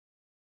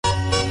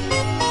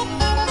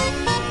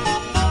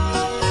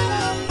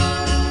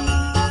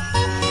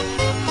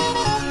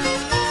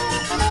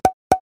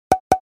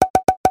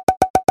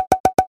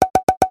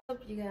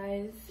You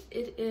guys,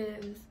 it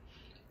is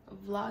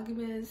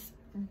Vlogmas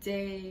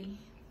Day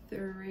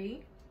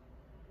 3.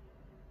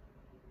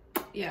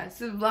 Yeah,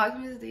 so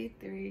Vlogmas Day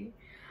 3.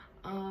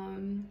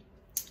 I'm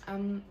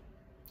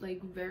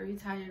like very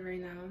tired right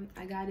now.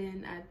 I got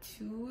in at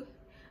 2,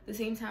 the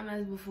same time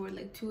as before,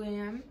 like 2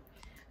 a.m.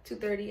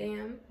 2:30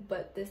 a.m.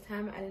 but this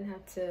time I didn't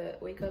have to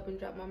wake up and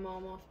drop my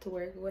mom off to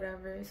work or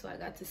whatever, so I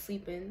got to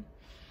sleep in.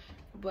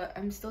 But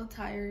I'm still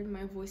tired.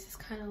 My voice is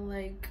kind of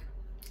like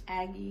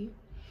aggy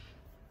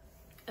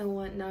and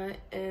whatnot,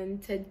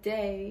 and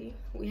today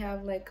we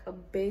have like a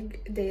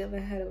big day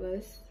ahead of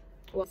us.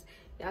 Well,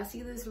 y'all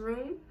see this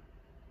room?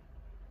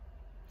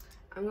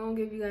 I'm gonna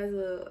give you guys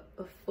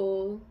a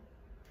full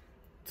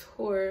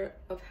tour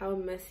of how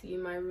messy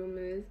my room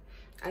is.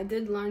 I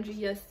did laundry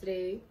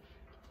yesterday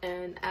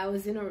and I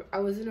was in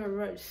a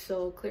rush,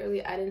 so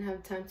clearly I didn't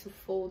have time to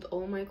fold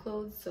all my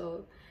clothes,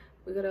 so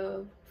we're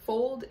gonna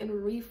fold and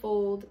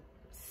refold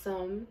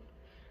some,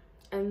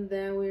 and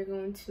then we're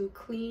going to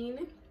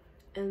clean,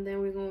 and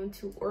then we're going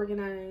to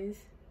organize,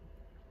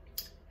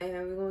 and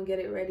we're going to get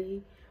it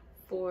ready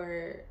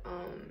for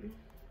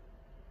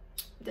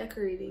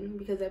decorating,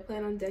 because I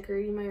plan on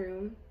decorating my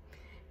room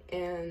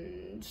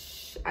and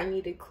I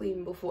need to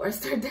clean before I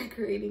start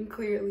decorating,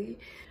 clearly.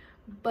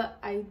 But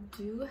I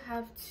do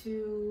have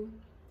to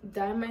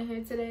dye my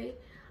hair today.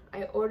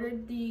 I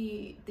ordered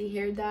the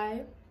hair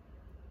dye,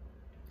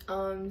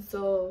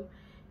 so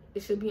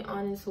it should be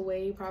on its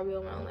way probably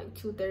around like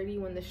 2:30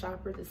 when the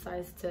shopper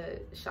decides to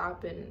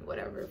shop and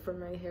whatever for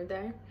my hair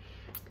dye.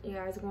 You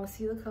guys are gonna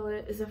see the color.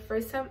 It's the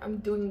first time I'm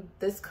doing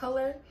this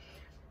color,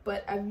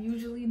 but I've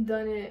usually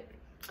done it,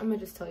 I'm gonna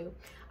just tell you,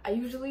 I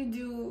usually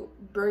do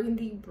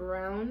burgundy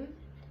brown,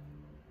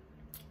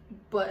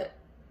 but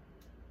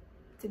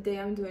today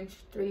I'm doing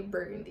straight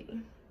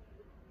burgundy.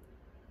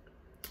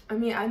 I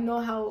mean, I know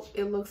how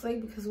it looks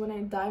like because when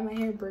I dye my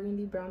hair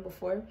burgundy brown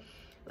before,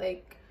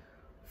 like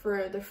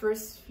for the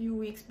first few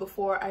weeks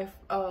before I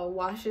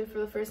wash it for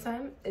the first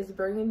time, it's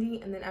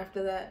burgundy, and then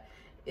after that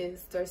it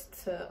starts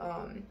to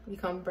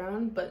become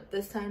brown. But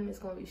this time it's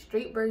gonna be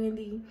straight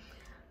burgundy.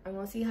 I'm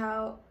gonna see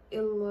how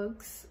it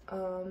looks.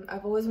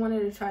 I've always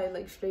wanted to try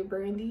like straight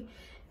burgundy,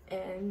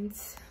 and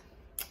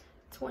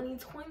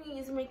 2020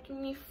 is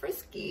making me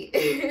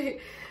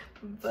frisky.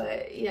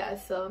 But yeah,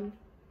 so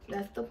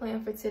that's the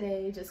plan for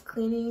today. Just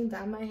cleaning,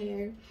 dye my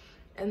hair,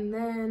 and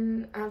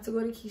then I have to go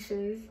to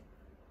Keisha's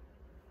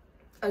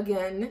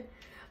again,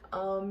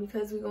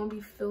 because we're gonna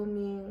be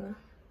filming.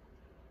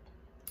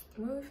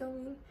 What are we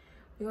filming?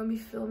 We're gonna be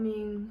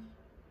filming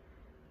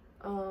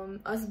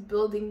us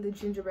building the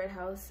gingerbread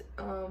house.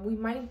 We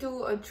might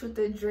do a truth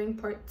or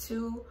drink part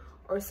 2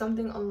 or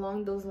something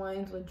along those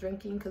lines with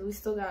drinking, because we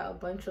still got a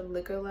bunch of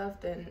liquor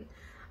left and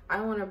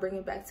I want to bring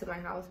it back to my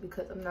house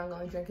because I'm not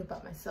gonna drink it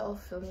by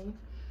myself. Feel me?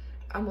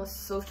 I'm a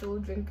social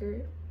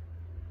drinker,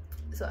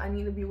 so I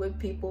need to be with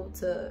people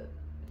to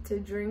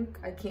drink.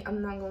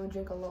 I'm not gonna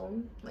drink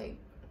alone. Like,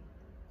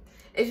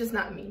 it's just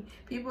not me.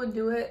 People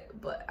do it,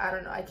 but I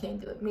don't know, I can't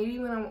do it. Maybe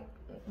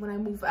when I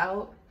move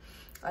out,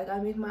 like I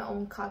make my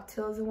own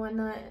cocktails and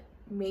whatnot,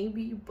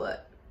 maybe,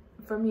 but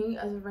for me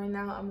as of right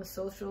now, I'm a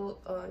social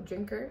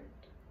drinker.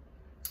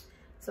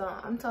 So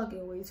I'm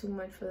talking way too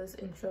much for this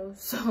intro,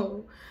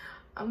 so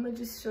I'm gonna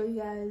just show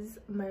you guys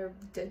my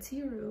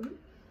dirty room.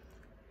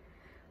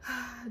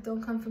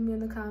 Don't come for me in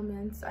the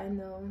comments. I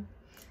know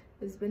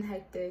it's been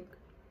hectic,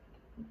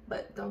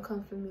 but don't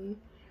come for me.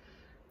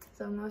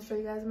 So I'm gonna show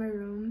you guys my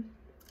room,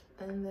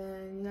 and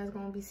then you guys are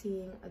gonna be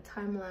seeing a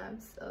time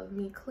lapse of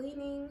me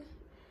cleaning,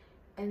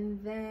 and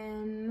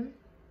then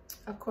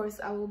of course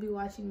I will be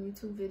watching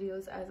YouTube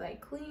videos as I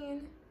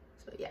clean.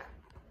 So yeah.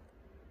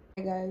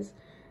 Hey guys,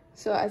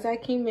 so as I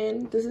came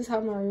in, this is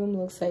how my room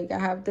looks like. I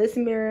have this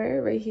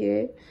mirror right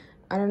here.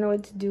 I don't know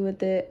what to do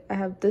with it. I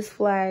have this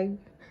flag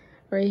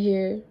right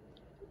here.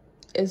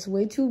 It's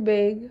way too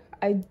big.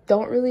 I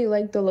don't really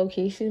like the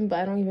location, but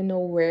I don't even know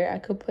where I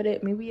could put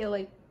it. Maybe I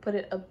like put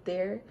it up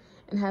there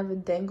and have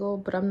it dangle,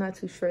 but I'm not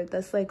too sure.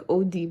 That's like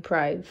OD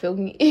pride, feel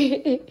me?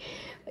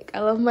 Like, I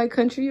love my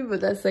country,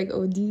 but that's like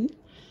OD.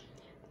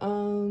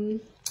 I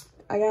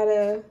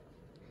gotta,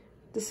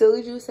 the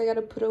silly juice I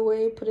gotta put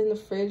away, put in the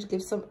fridge,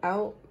 give some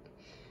out.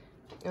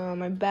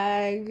 My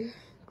bag,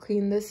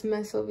 clean this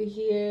mess over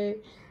here,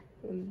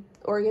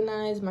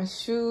 organize my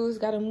shoes,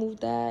 gotta move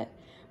that,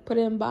 put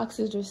it in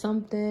boxes or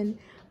something.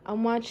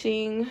 I'm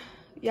watching,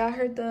 y'all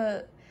heard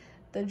the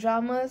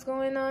drama that's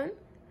going on,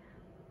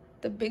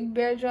 the Big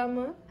Bear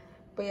drama,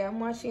 but yeah, I'm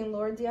watching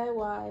Lord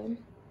DIY.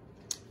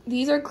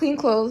 These are clean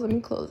clothes. Let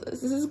me close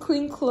this. This is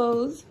clean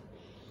clothes.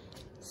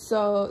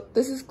 So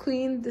this is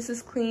clean, this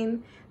is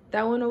clean.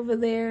 That one over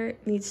there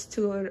needs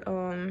to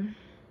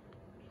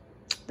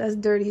that's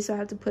dirty, so I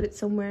have to put it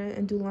somewhere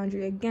and do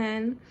laundry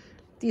again.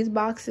 These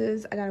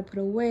boxes I gotta put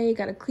away,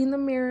 gotta clean the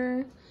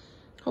mirror,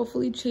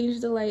 hopefully change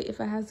the light if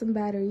I have some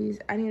batteries.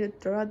 I need to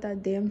throw out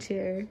that damn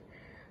chair,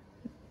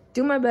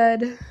 do my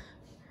bed,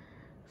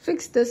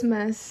 fix this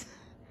mess,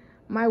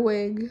 my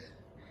wig,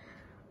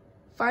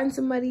 find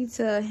somebody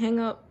to hang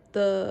up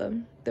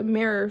the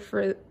mirror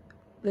for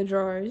the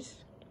drawers.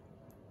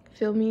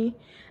 Feel me?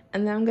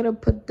 And then I'm gonna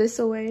put this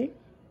away.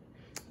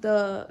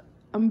 The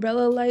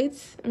umbrella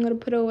lights I'm gonna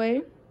put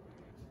away.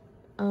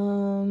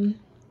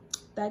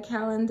 That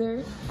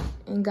calendar.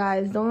 And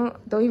guys, don't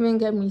even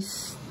get me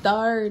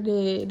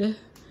started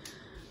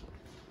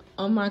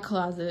on my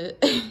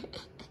closet.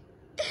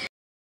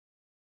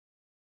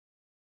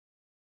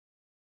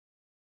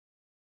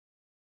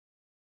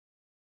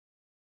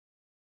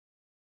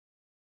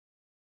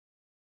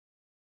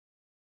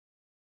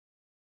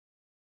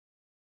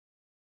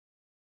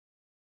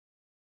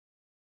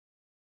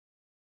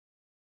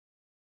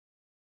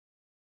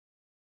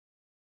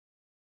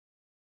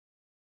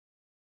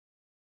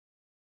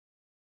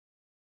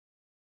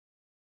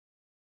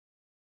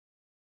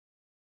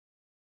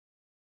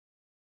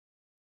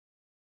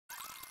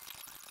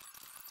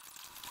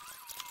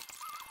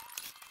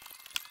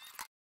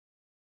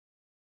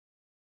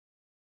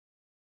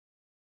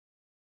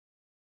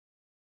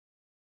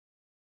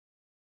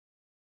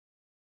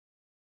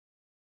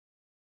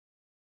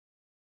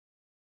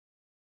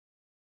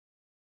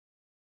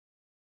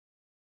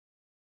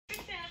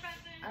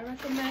 I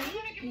recommend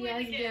you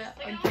guys get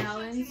a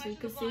gallon so you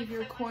can save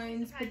your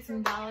coins, put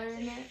some dollar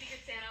in it,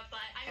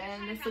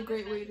 and it's a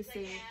great way to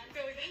save.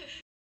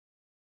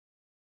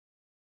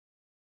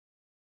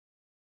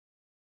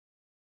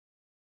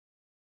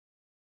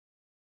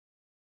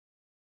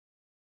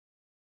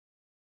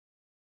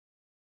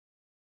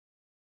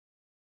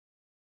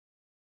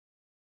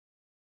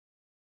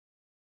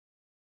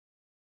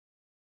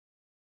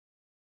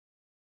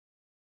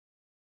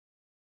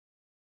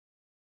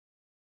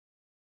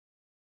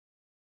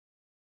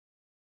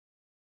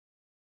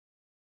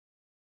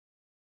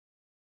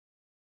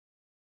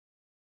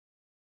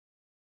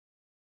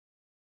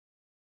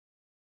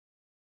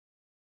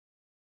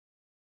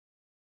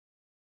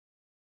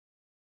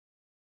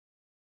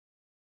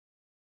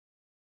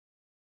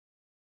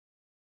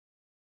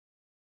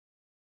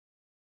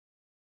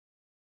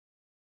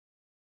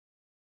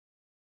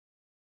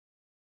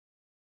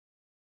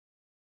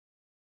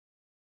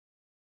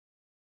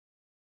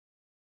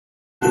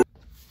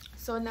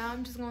 So now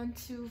I'm just going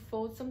to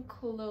fold some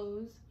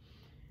clothes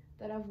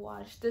that I've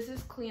washed. This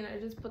is clean. I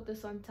just put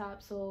this on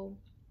top so,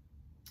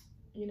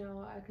 you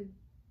know, I could,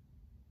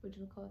 what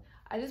do you call it?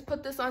 I just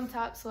put this on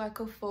top so I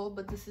could fold,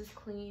 but this is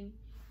clean.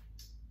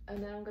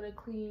 And then I'm gonna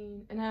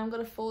clean, and then I'm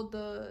gonna fold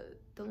the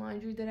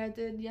laundry that I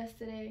did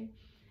yesterday.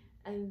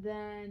 And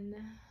then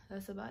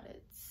that's about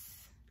it.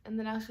 And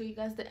then I'll show you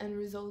guys the end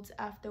results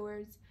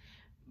afterwards.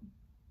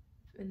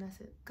 And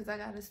that's it, because I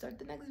gotta start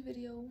the next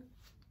video.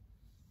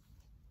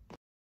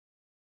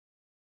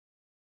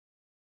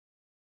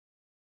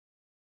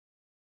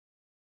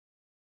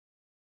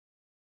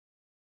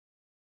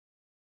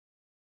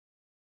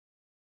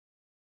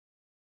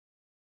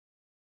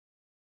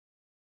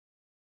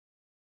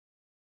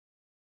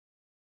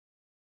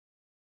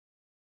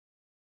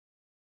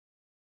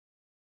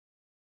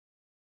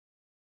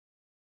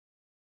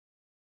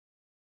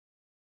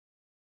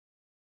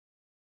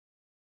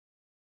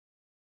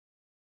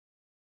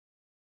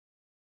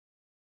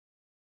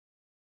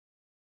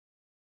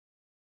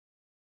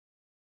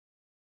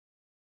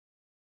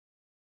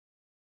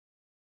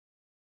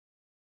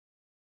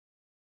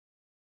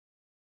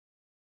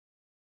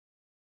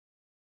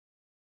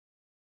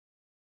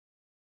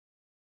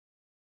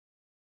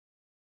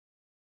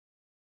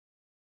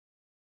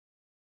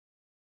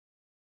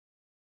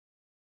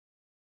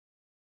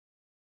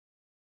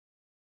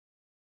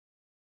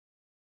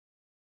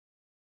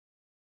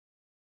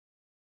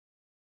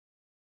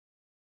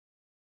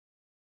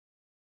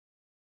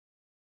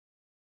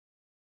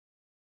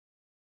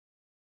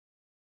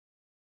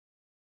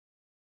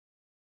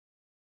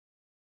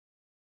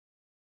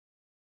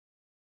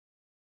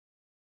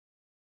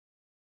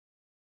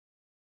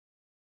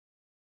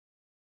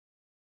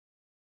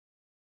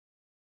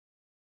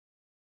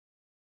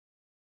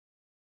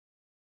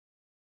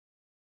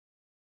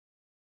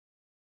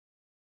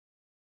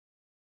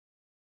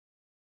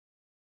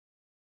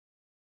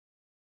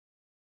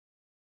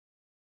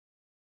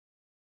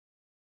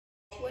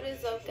 What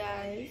is up,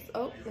 guys?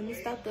 Oh, let me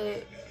stop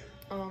the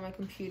my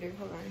computer.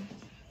 Hold on.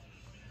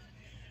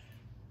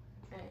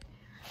 Alright.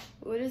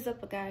 What is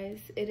up, guys?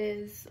 It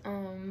is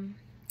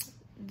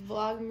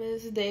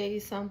Vlogmas Day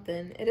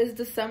something. It is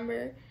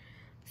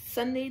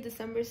Sunday,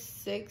 December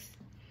 6th.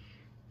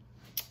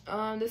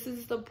 This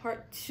is the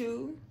part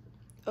 2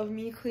 of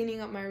me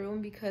cleaning up my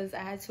room because I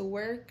had to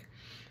work,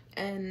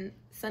 and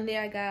Sunday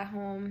I got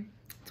home,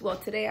 well,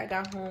 today I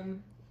got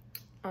home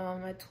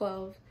at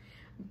 12,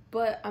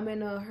 but I'm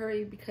in a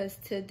hurry because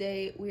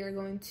today we are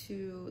going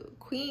to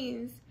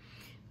Queens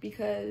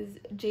because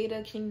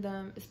Jada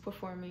Kingdom is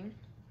performing.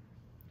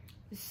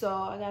 So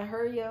I gotta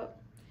hurry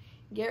up,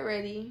 get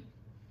ready,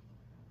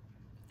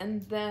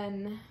 and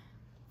then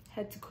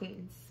head to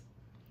Queens.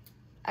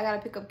 I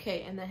gotta pick up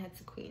Kay and then head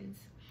to Queens.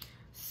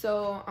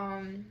 So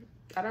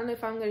I don't know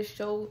if I'm gonna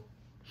show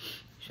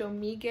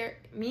me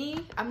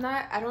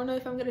I don't know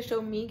if I'm gonna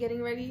show me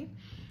getting ready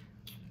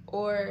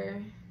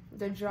or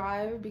the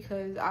drive,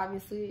 because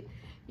obviously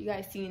you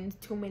guys seen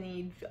too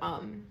many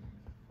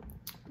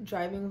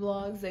driving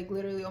vlogs. Like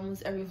literally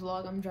almost every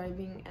vlog I'm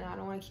driving, and I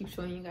don't want to keep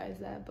showing you guys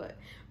that, but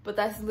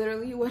that's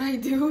literally what I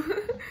do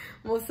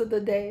most of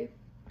the day.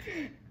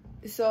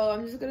 So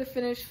I'm just gonna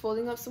finish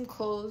folding up some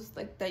clothes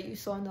like that you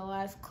saw in the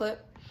last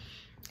clip,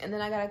 and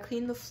then I gotta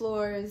clean the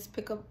floors,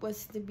 pick up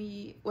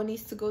what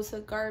needs to go to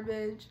the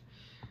garbage,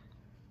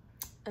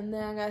 and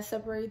then I gotta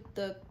separate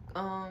the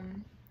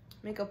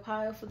make a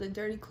pile for the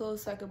dirty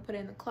clothes so I can put it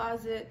in the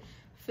closet,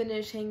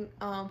 finish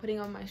putting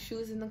on my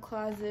shoes in the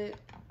closet,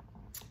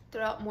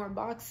 throw out more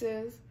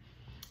boxes,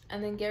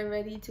 and then get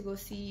ready to go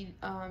see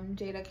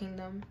Jada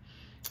Kingdom.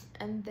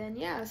 And then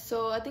yeah,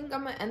 so I think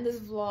I'm gonna end this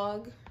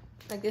vlog.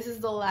 Like this is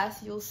the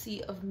last you'll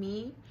see of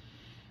me,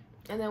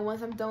 and then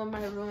once I'm done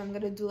with my room, I'm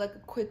gonna do like a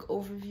quick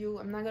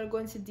overview. I'm not gonna go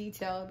into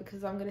detail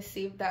because I'm gonna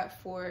save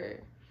that for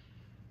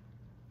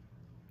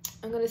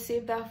the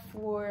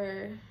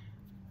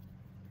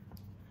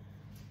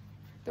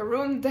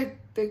room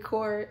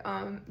decor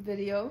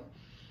video.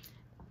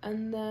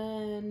 And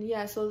then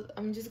yeah, so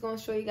I'm just gonna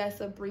show you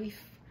guys a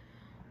brief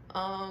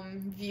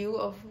view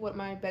of what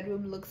my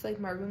bedroom looks like,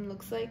 my room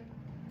looks like,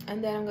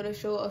 and then I'm gonna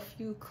show a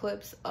few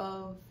clips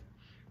of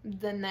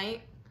the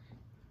night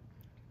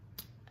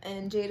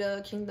and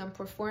Jada Kingdom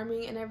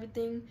performing and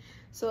everything.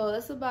 So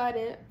that's about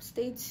it.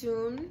 Stay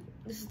tuned.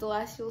 This is the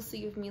last you'll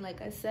see of me,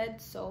 like I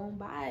said. So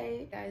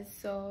bye guys.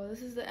 So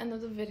this is the end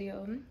of the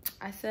video.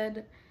 I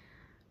said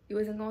you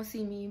wasn't gonna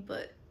see me,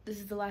 but this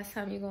is the last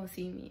time you're gonna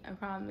see me, I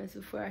promise,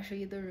 before I show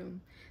you the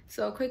room.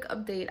 So a quick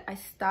update, I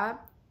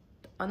stopped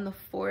on the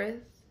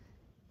 4th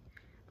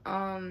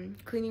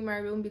cleaning my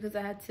room because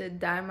I had to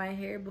dye my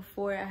hair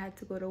before I had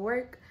to go to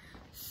work.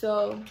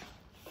 So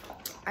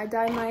I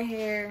dyed my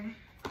hair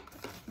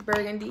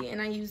burgundy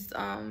and I used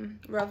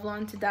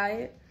Revlon to dye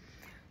it.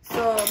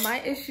 So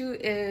my issue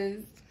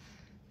is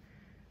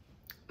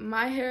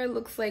my hair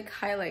looks like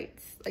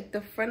highlights. Like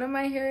the front of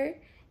my hair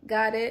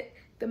got it,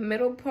 the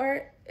middle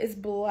part is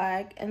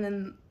black, and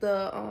then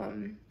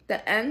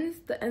the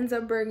ends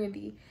are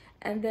burgundy,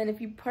 and then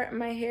if you part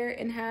my hair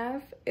in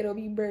half, it'll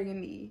be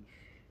burgundy.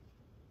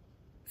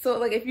 So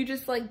like if you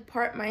just like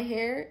part my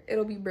hair,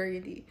 it'll be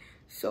burgundy.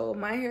 So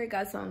my hair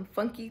got some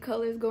funky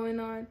colors going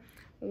on.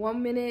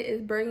 1 minute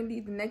is burgundy,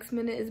 the next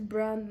minute is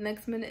brown, the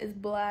next minute is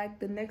black,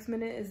 the next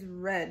minute is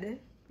red.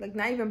 Like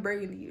not even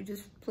burgundy,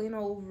 just plain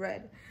old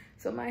red.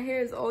 So my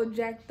hair is all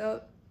jacked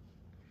up.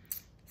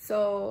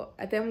 So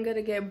I think I'm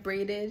gonna get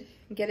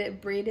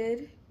it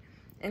braided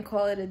and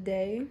call it a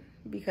day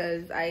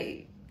because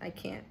I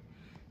can't.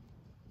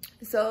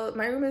 So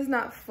my room is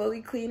not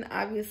fully clean,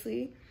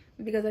 obviously,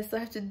 because I still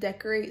have to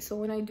decorate. So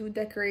when I do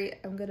decorate,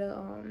 I'm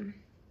gonna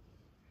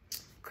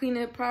clean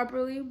it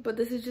properly. But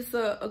this is just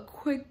a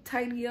quick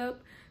tidy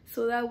up,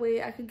 so that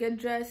way I could get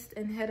dressed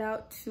and head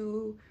out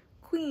to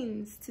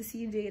Queens to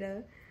see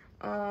Jada.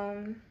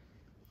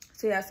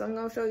 So yeah, so I'm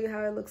gonna show you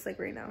how it looks like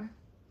right now.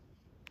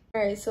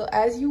 All right, so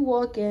as you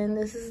walk in,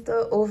 this is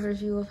the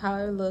overview of how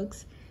it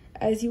looks.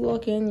 As you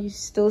walk in, you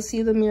still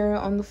see the mirror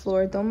on the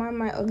floor. Don't mind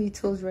my ugly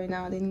toes right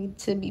now, they need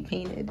to be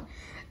painted.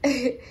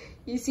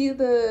 You see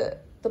the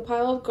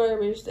pile of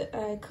garbage that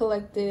I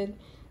collected,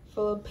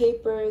 full of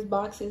papers,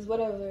 boxes,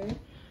 whatever.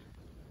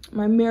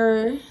 My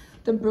mirror,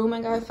 the broom,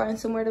 I gotta find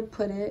somewhere to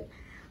put it.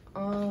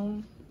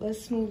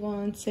 Let's move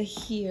on to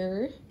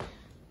here.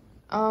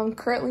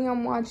 Currently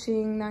I'm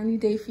watching 90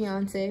 Day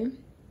Fiance,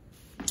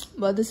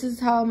 but this is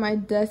how my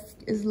desk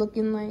is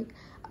looking like.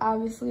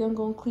 Obviously I'm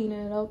gonna clean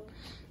it up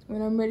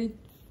when I'm ready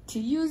to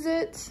use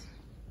it.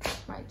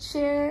 My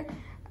chair,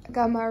 I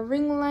got my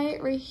ring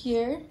light right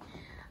here,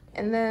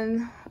 and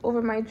then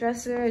over my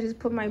dresser I just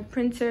put my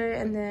printer,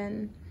 and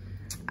then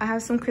I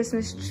have some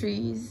Christmas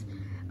trees.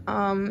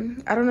 I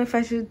don't know if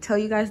I should tell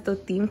you guys the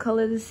theme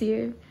color this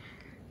year,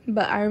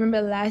 but I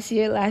remember last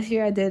year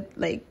I did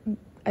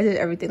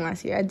everything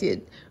last year. I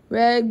did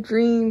red,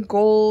 green,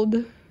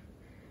 gold,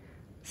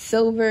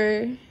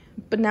 silver,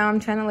 but now I'm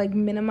trying to like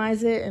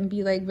minimize it and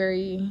be like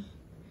very,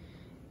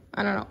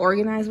 I don't know,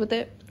 organized with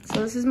it.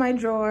 So this is my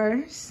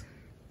drawers.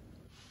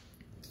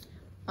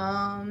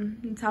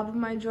 On top of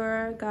my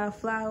drawer got a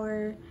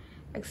flower,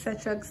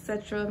 etc,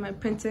 etc. My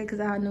printer because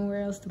I had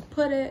nowhere else to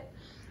put it.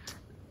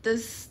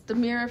 The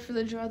mirror for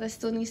the drawer that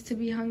still needs to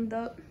be hung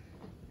up.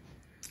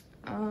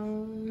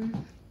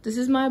 This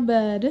is my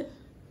bed.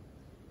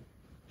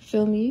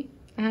 Feel me?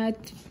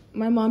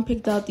 My mom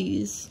picked out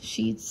these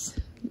sheets,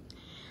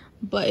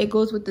 but it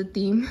goes with the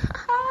theme.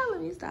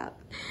 Let me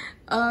stop.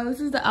 This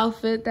is the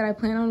outfit that I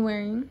plan on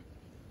wearing.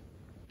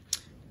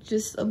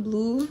 Just a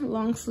blue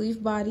long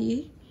sleeve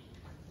body,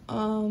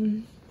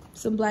 some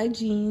black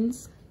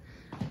jeans,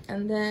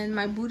 and then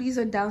my booties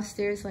are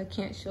downstairs, so I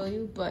can't show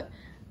you, but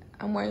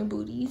I'm wearing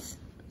booties.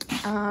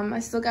 I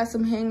still got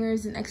some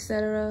hangers and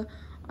etc.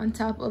 on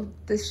top of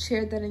this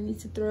chair that I need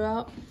to throw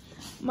out.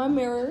 My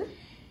mirror,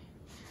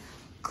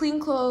 clean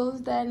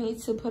clothes that I need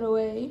to put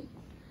away,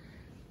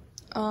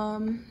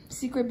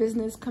 secret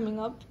business coming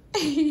up.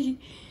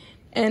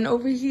 And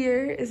over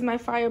here is my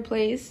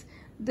fireplace.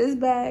 This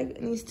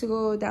bag needs to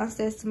go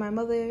downstairs to my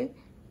mother,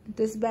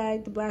 this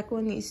bag, the black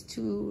one, needs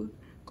to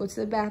go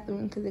to the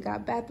bathroom because it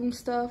got bathroom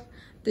stuff.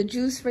 The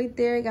juice right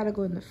there gotta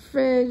go in the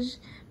fridge.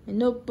 My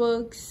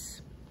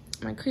notebooks,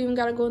 my cream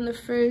gotta go in the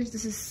fridge.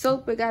 This is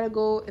soap, it gotta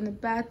go in the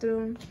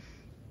bathroom.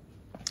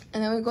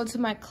 And then we go to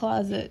my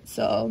closet.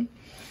 So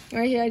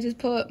right here I just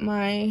put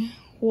my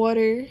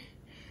water,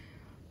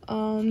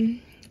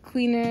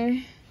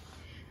 cleaner,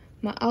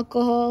 my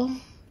alcohol.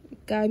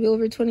 Gotta be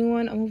over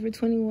 21. I'm over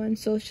 21,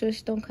 so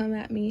shush, don't come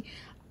at me.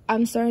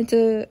 I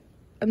started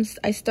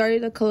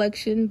a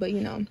collection, but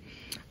you know,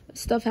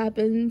 stuff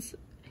happens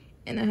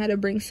and I had to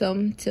bring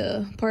some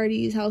to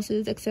parties,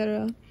 houses,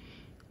 etc.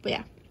 But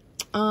yeah,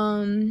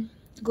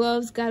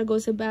 gloves gotta go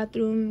to the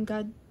bathroom.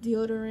 Got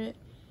deodorant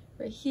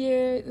right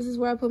here. This is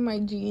where I put my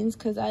jeans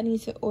because I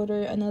need to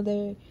order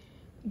another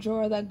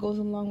drawer that goes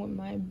along with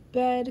my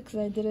bed because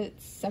I did it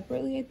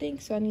separately, I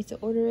think, so I need to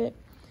order it.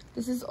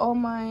 This is all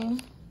my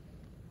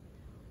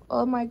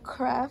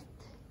craft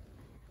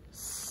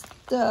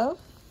stuff.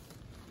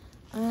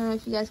 I don't know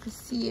if you guys can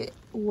see it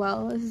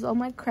well. This is all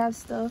my craft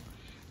stuff.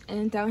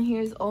 And down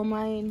here is all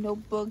my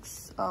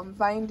notebooks,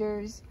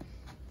 binders,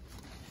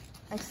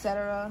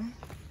 etc.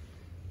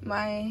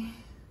 My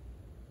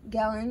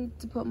gallon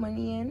to put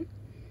money in.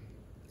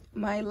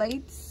 My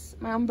lights,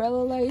 my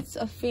umbrella lights,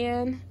 a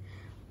fan,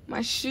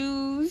 my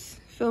shoes.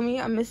 Feel me?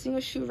 I'm missing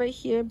a shoe right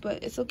here,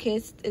 but it's okay.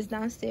 It's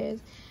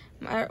downstairs.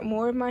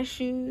 More of my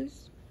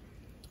shoes.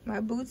 My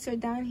boots are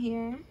down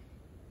here.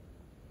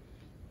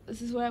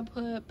 This is where I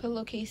put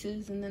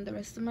pillowcases and then the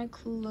rest of my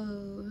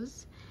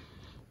clothes.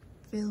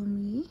 Feel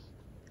me?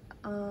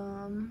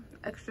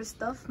 Extra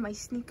stuff, my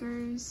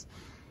sneakers,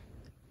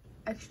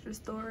 extra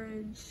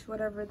storage,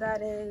 whatever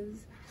that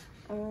is.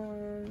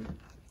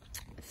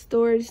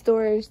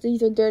 Storage.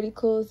 These are dirty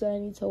clothes that I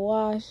need to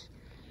wash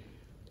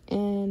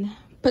and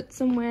put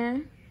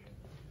somewhere.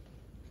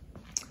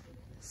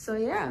 So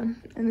yeah,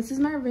 and this is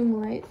my ring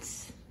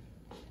lights.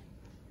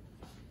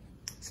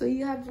 So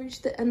you have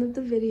reached the end of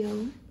the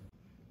video.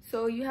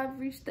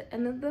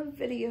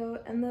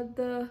 End of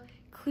the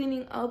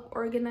cleaning up,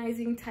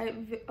 organizing type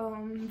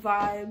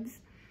vibes.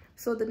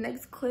 So the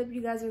next clip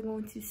you guys are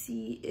going to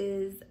see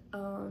is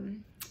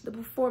the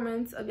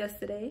performance of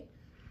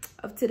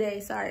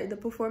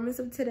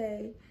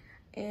today.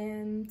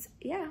 And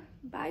yeah,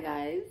 bye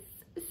guys.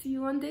 See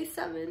you on day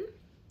 7.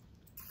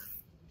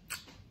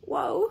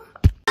 Whoa.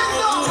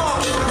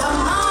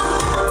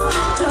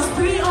 Just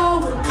breathe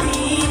over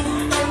me.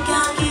 Them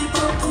can't keep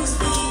up to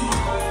speed.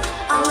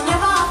 I will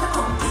never have to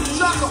compete.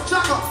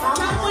 Chuck up.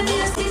 Now when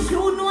you see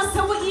you know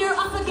so what year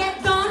I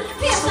forget done.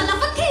 Face and I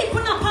keep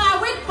on a par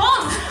with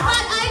bum.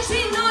 But I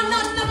see no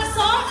none never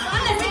saw.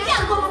 Unless they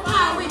can't go a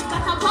par with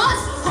got a buzz.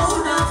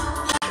 Hold up.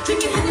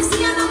 Drinking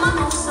Hennessy and I'm a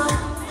monster.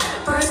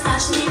 First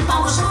touch me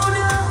power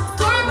shoulder.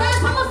 Throwing birds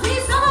from my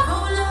feet so I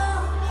hold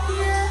up.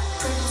 Yeah.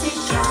 Take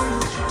care.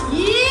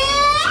 Yeah.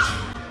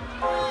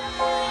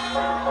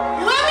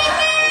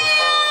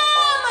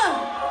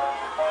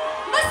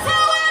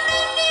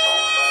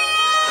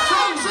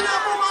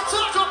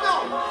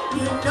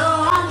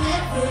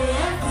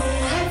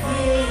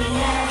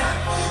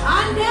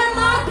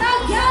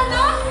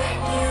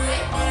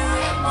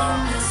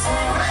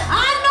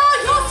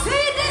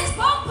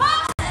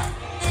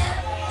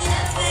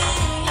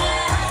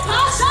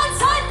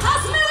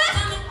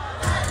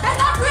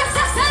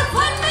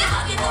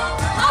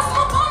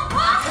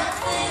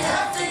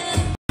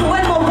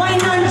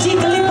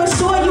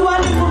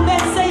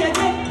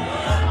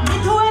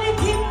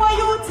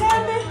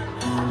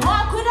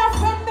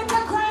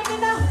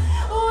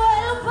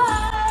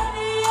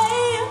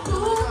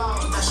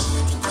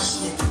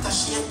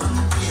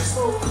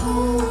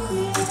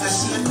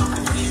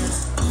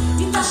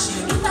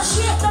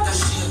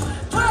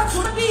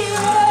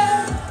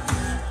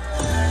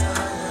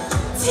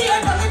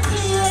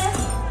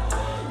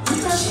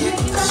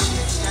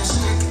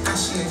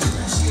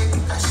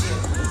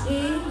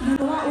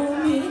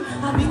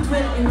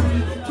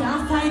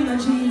 Can't find my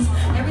jeans.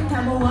 Every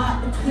time I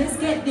walk, the place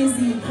get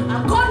dizzy.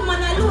 I got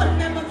man, I load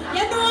never.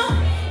 You know,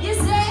 you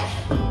say.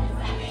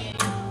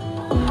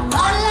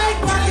 I like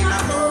that in my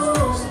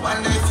clothes. One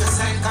day if you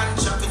sign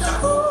contract with a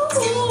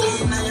skin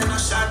clean and you're not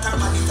short and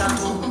money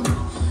tattoo.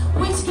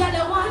 Which girl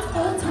you want?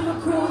 All time a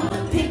crew.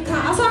 Pick her. I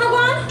saw the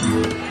one.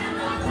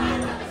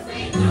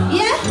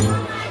 Yeah.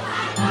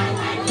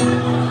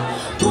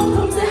 Boom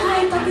boom say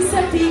hi, but he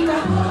said pick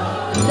her.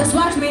 Just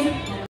watch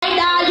me.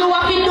 You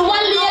have to do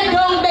one lay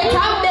down,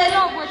 better bed.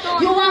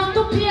 You have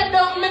to pay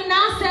down. Me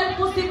now sell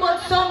pussy, but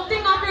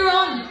something have to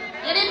run.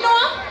 You didn't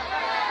know?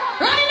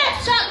 Run the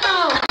next shot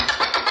now.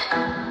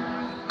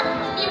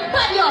 You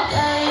put your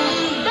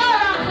door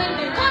up with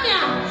me. Come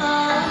here.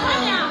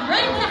 Come here.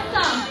 Right next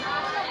time.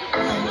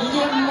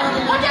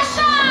 What's your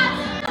shot?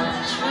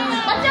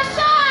 What's your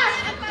shot?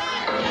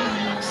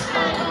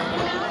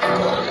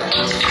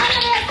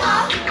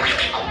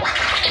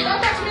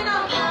 Don't touch me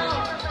now.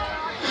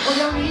 Oh,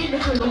 you need the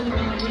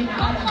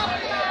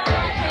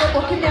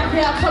walking there,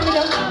 coming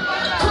up.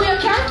 So you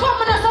can't come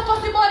with us up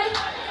off the body.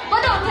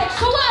 But don't take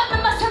so up,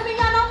 remember something,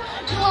 you know.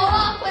 You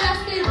walk with a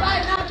steel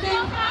vibe,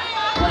 nothing.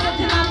 But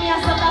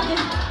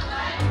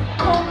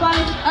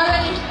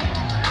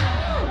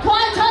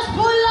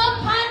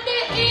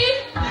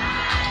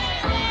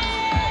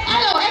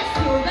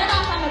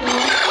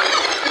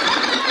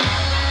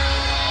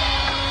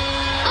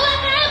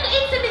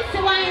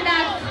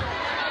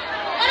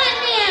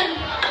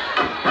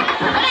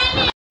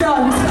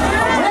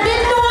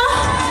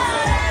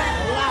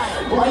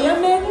you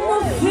make me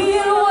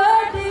feel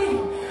worthy.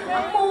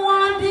 I'm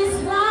want this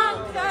long.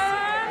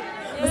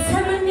 But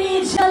say me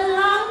need your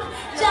long.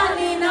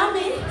 Johnny na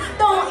me.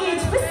 Don't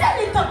eat. We send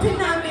it up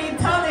in a me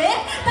tummy.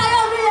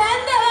 Tell me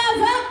end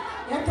of it.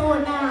 You're too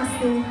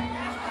nasty.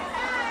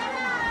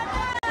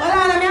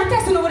 Well, I'm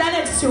testing over the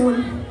next tune.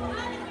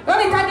 Run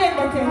it again,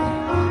 Betty.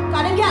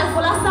 Cause the girl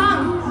full of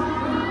song.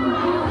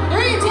 The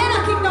real Jada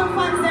Kingdom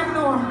fans them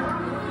know.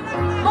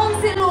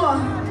 Bounce it low.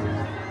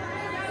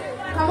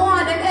 Come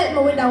on, them help me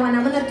with that one.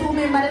 I'm gonna two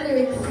remember the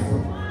lyrics.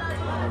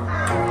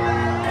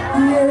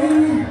 Yeah.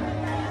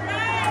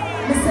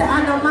 Mr.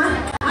 Anoma.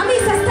 I mean,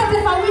 it's a step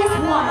if I waste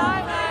one.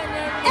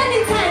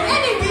 Anytime,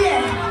 any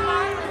day.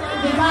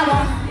 We got a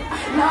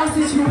love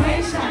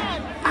situation.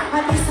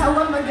 And this is how I'm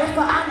gonna get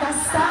to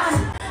understand.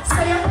 So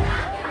you're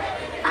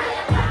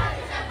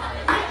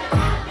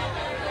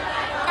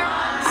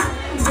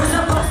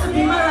supposed to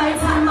be my right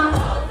hand man.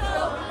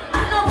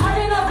 And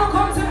nobody never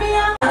come to me.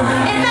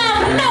 And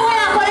now, where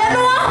I'm going to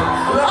do.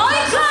 Oh,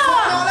 it's on.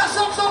 Let's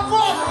have some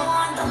fun.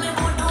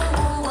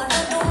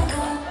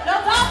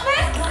 Look up me.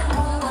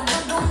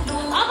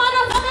 I'm on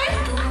up for me.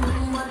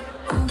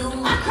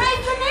 I cry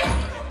for me.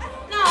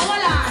 No,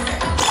 hold on.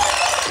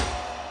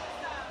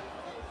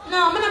 No,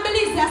 I'm going to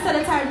believe that's the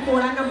time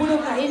code. I'm going to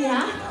put in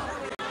here.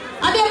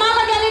 I'll be a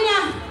mama girl in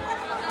here.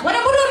 What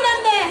am I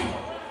doing there?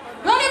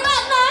 Run it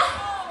back now.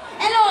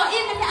 Hello,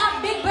 even if you have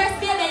big breast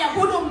baby, you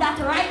put on that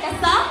right there,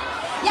 sir.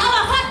 You have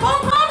a fat pom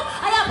pom,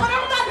 and you put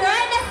on that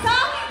right there,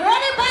 sir.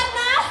 Run it back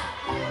now.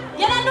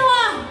 You don't know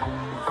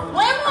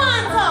what you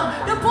want,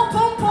 the pom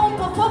pom pom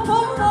pom pom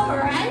pom pom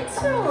right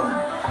through.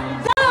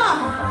 Down,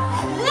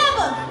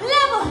 level.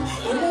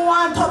 You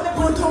want to me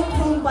put pom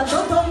pom, but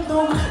don't.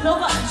 No,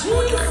 but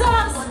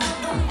Jesus.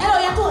 Hello,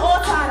 you're too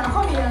old,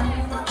 come here.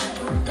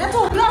 You're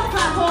too blood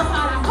clot,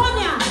 come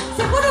here.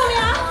 Say, put on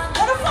here.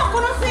 What the fuck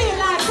would I feel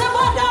like? Say,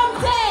 what dumb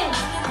thing?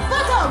 What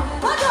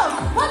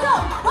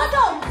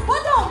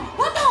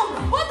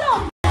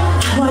dumb?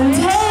 One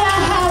day I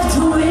have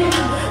to win,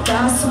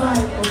 that's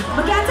right.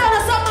 But can I tell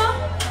you something?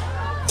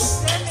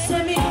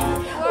 Say me,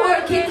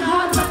 working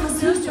hard, but I'm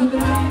still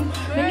struggling.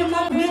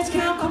 Minimum wage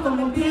can't cover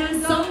my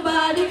bills.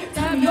 Somebody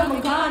tell me you're my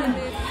god.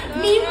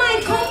 Me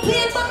might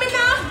complain, but me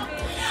not.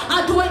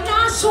 I do it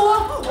not sure.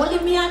 Only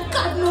me and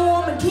God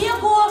know. Me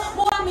can't go.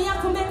 Boy, me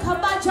have to make a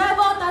bad drive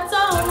out that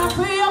town. I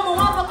pray I'm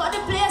gonna have got the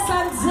place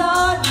and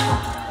done.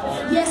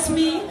 Yes,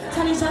 me,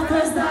 Tanisha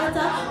first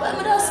daughter. When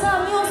me just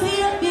start music,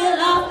 it be a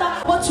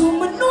laughter. But you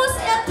me know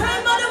say a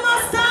time but you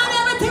must start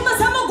everything. But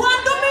I'm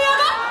going to me,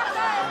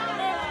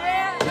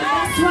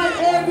 that's why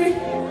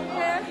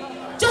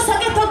just I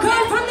get a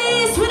girl from the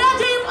east with a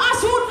dream. I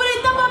shoot for the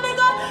top of me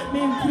gun.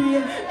 Me pray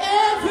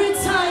every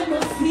time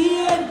I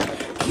feel.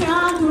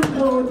 Can't do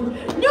no.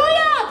 New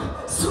York,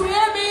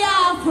 swear me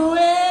off for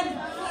it.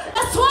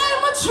 That's why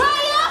I'm a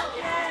tryer.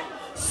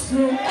 So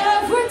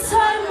every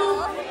time,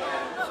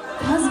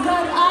 cause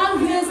God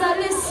always I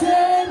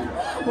listen.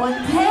 One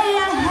day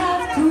I